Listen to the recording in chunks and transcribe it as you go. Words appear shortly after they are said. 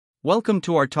Welcome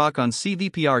to our talk on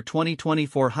CVPR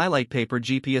 2024 highlight paper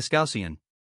GPS-Gaussian.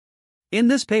 In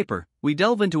this paper, we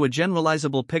delve into a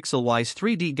generalizable pixel-wise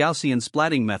 3D Gaussian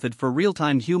splatting method for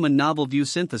real-time human novel view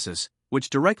synthesis, which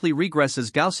directly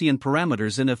regresses Gaussian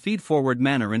parameters in a feed-forward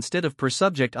manner instead of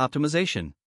per-subject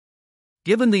optimization.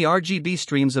 Given the RGB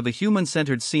streams of a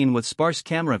human-centered scene with sparse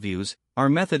camera views, our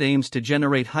method aims to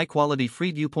generate high-quality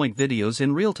free viewpoint videos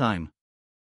in real time.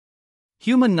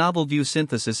 Human novel view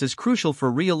synthesis is crucial for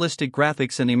realistic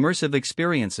graphics and immersive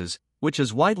experiences, which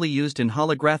is widely used in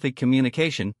holographic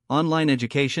communication, online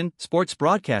education, sports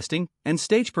broadcasting, and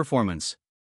stage performance.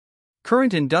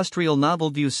 Current industrial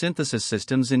novel view synthesis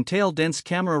systems entail dense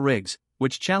camera rigs,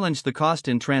 which challenge the cost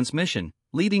in transmission,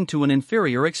 leading to an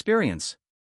inferior experience.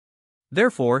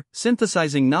 Therefore,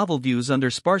 synthesizing novel views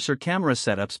under sparser camera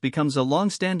setups becomes a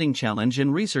long-standing challenge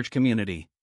in research community.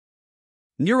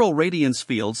 Neural radiance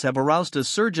fields have aroused a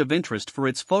surge of interest for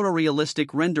its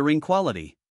photorealistic rendering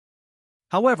quality.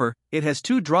 However, it has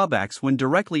two drawbacks when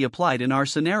directly applied in our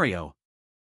scenario.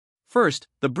 First,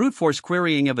 the brute force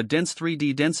querying of a dense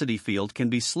 3D density field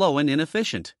can be slow and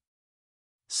inefficient.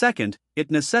 Second, it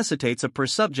necessitates a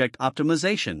per-subject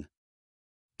optimization.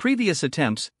 Previous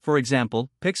attempts, for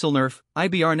example, PixelNerf,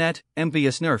 IBRNet,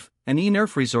 MVSNerf, and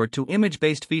eNerf resort to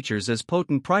image-based features as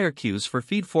potent prior cues for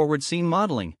feed-forward scene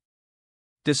modeling.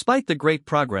 Despite the great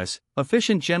progress,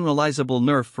 efficient generalizable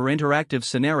NERF for interactive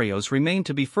scenarios remain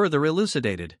to be further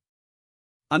elucidated.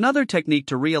 Another technique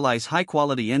to realize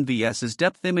high-quality NVS is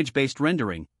depth image-based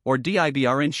rendering, or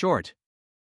DIBR in short.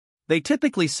 They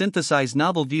typically synthesize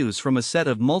novel views from a set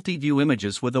of multi-view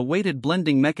images with a weighted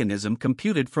blending mechanism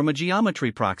computed from a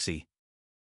geometry proxy.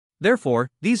 Therefore,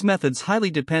 these methods highly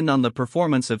depend on the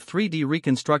performance of 3D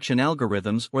reconstruction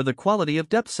algorithms or the quality of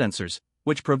depth sensors,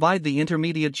 which provide the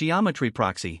intermediate geometry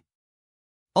proxy.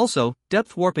 Also,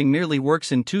 depth warping merely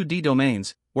works in 2D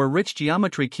domains, where rich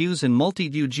geometry cues and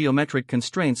multi-view geometric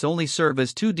constraints only serve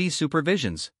as 2D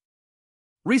supervisions.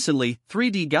 Recently,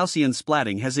 3D Gaussian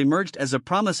splatting has emerged as a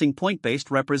promising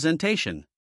point-based representation.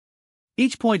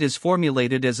 Each point is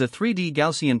formulated as a 3D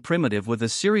Gaussian primitive with a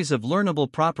series of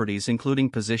learnable properties including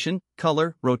position,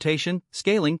 color, rotation,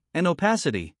 scaling, and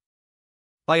opacity.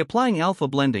 By applying alpha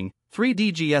blending,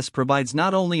 3DGS provides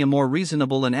not only a more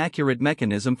reasonable and accurate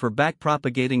mechanism for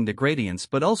backpropagating the gradients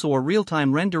but also a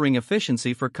real-time rendering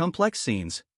efficiency for complex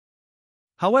scenes.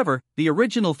 However, the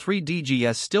original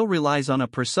 3DGS still relies on a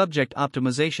per-subject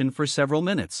optimization for several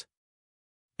minutes.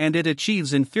 And it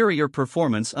achieves inferior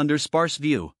performance under sparse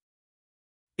view.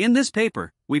 In this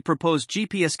paper, we propose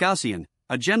GPS-Gaussian,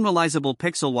 a generalizable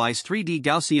pixel-wise 3D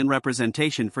Gaussian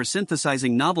representation for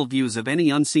synthesizing novel views of any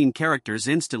unseen characters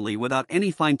instantly without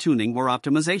any fine-tuning or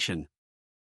optimization.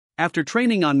 After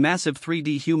training on massive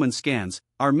 3D human scans,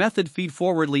 our method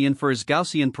feed-forwardly infers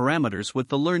Gaussian parameters with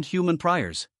the learned human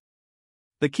priors.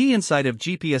 The key insight of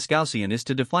GPS-Gaussian is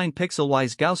to define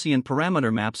pixel-wise Gaussian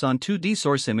parameter maps on 2D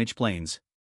source image planes.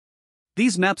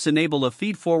 These maps enable a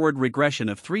feed-forward regression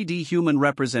of 3D human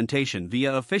representation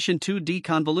via efficient 2D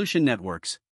convolution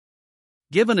networks.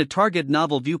 Given a target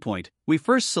novel viewpoint, we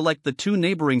first select the two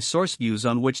neighboring source views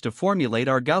on which to formulate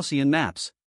our Gaussian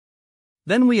maps.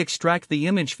 Then we extract the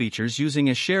image features using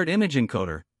a shared image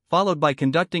encoder, followed by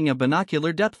conducting a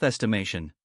binocular depth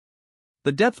estimation.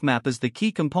 The depth map is the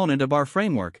key component of our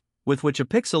framework, with which a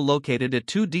pixel located at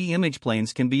 2D image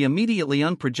planes can be immediately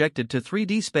unprojected to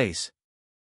 3D space.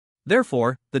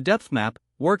 Therefore, the depth map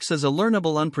works as a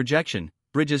learnable unprojection,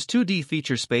 bridges 2D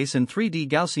feature space and 3D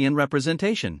Gaussian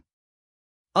representation.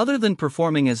 Other than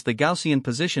performing as the Gaussian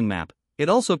position map, it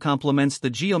also complements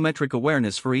the geometric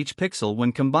awareness for each pixel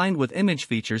when combined with image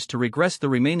features to regress the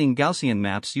remaining Gaussian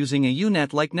maps using a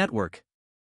UNet-like network.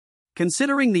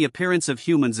 Considering the appearance of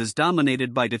humans as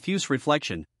dominated by diffuse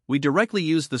reflection, we directly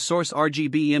use the source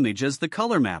RGB image as the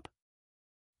color map.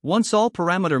 Once all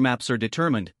parameter maps are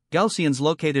determined, Gaussians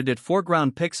located at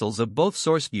foreground pixels of both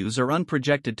source views are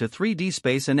unprojected to 3D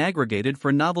space and aggregated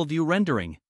for novel view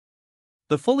rendering.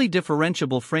 The fully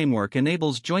differentiable framework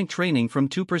enables joint training from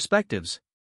two perspectives.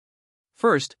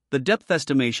 First, the depth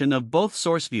estimation of both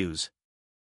source views.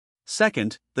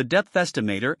 Second, the depth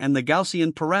estimator and the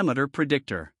Gaussian parameter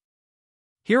predictor.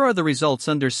 Here are the results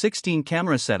under 16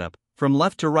 camera setup. From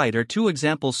left to right are two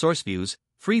example source views,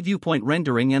 free viewpoint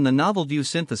rendering and the novel view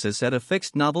synthesis at a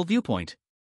fixed novel viewpoint.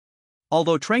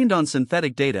 Although trained on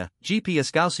synthetic data,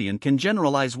 GPS-Gaussian can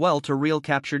generalize well to real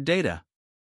captured data.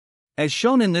 As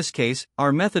shown in this case,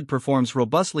 our method performs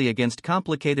robustly against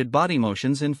complicated body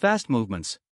motions and fast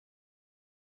movements.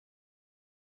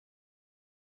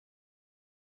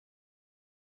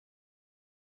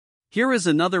 Here is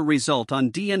another result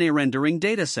on DNA rendering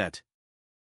dataset.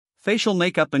 Facial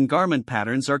makeup and garment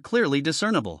patterns are clearly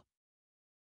discernible.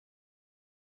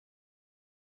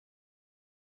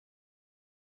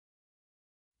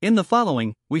 In the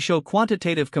following, we show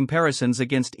quantitative comparisons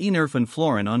against ENERF and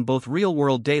Florin on both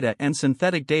real-world data and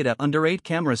synthetic data under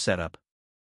 8-camera setup.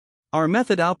 Our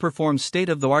method outperforms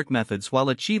state-of-the-art methods while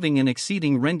achieving and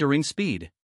exceeding rendering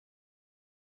speed.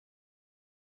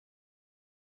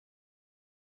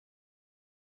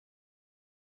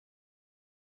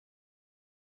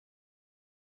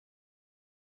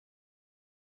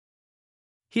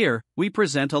 Here, we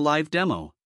present a live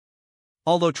demo.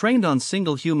 Although trained on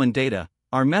single human data,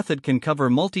 our method can cover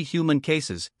multi-human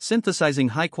cases, synthesizing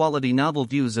high-quality novel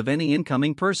views of any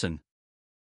incoming person.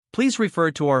 Please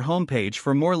refer to our homepage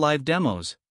for more live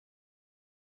demos.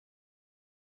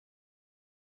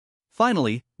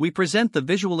 Finally, we present the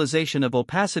visualization of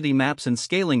opacity maps and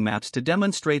scaling maps to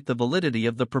demonstrate the validity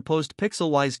of the proposed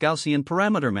pixel-wise Gaussian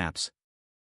parameter maps.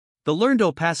 The learned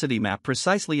opacity map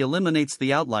precisely eliminates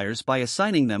the outliers by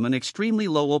assigning them an extremely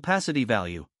low opacity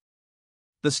value.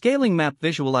 The scaling map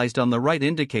visualized on the right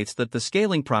indicates that the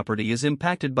scaling property is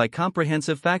impacted by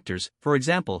comprehensive factors. For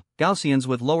example, Gaussians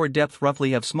with lower depth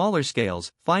roughly have smaller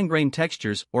scales, fine-grained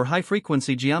textures, or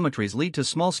high-frequency geometries lead to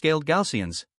small-scaled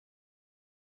Gaussians.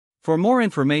 For more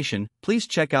information, please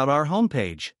check out our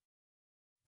homepage.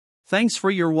 Thanks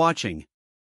for your watching.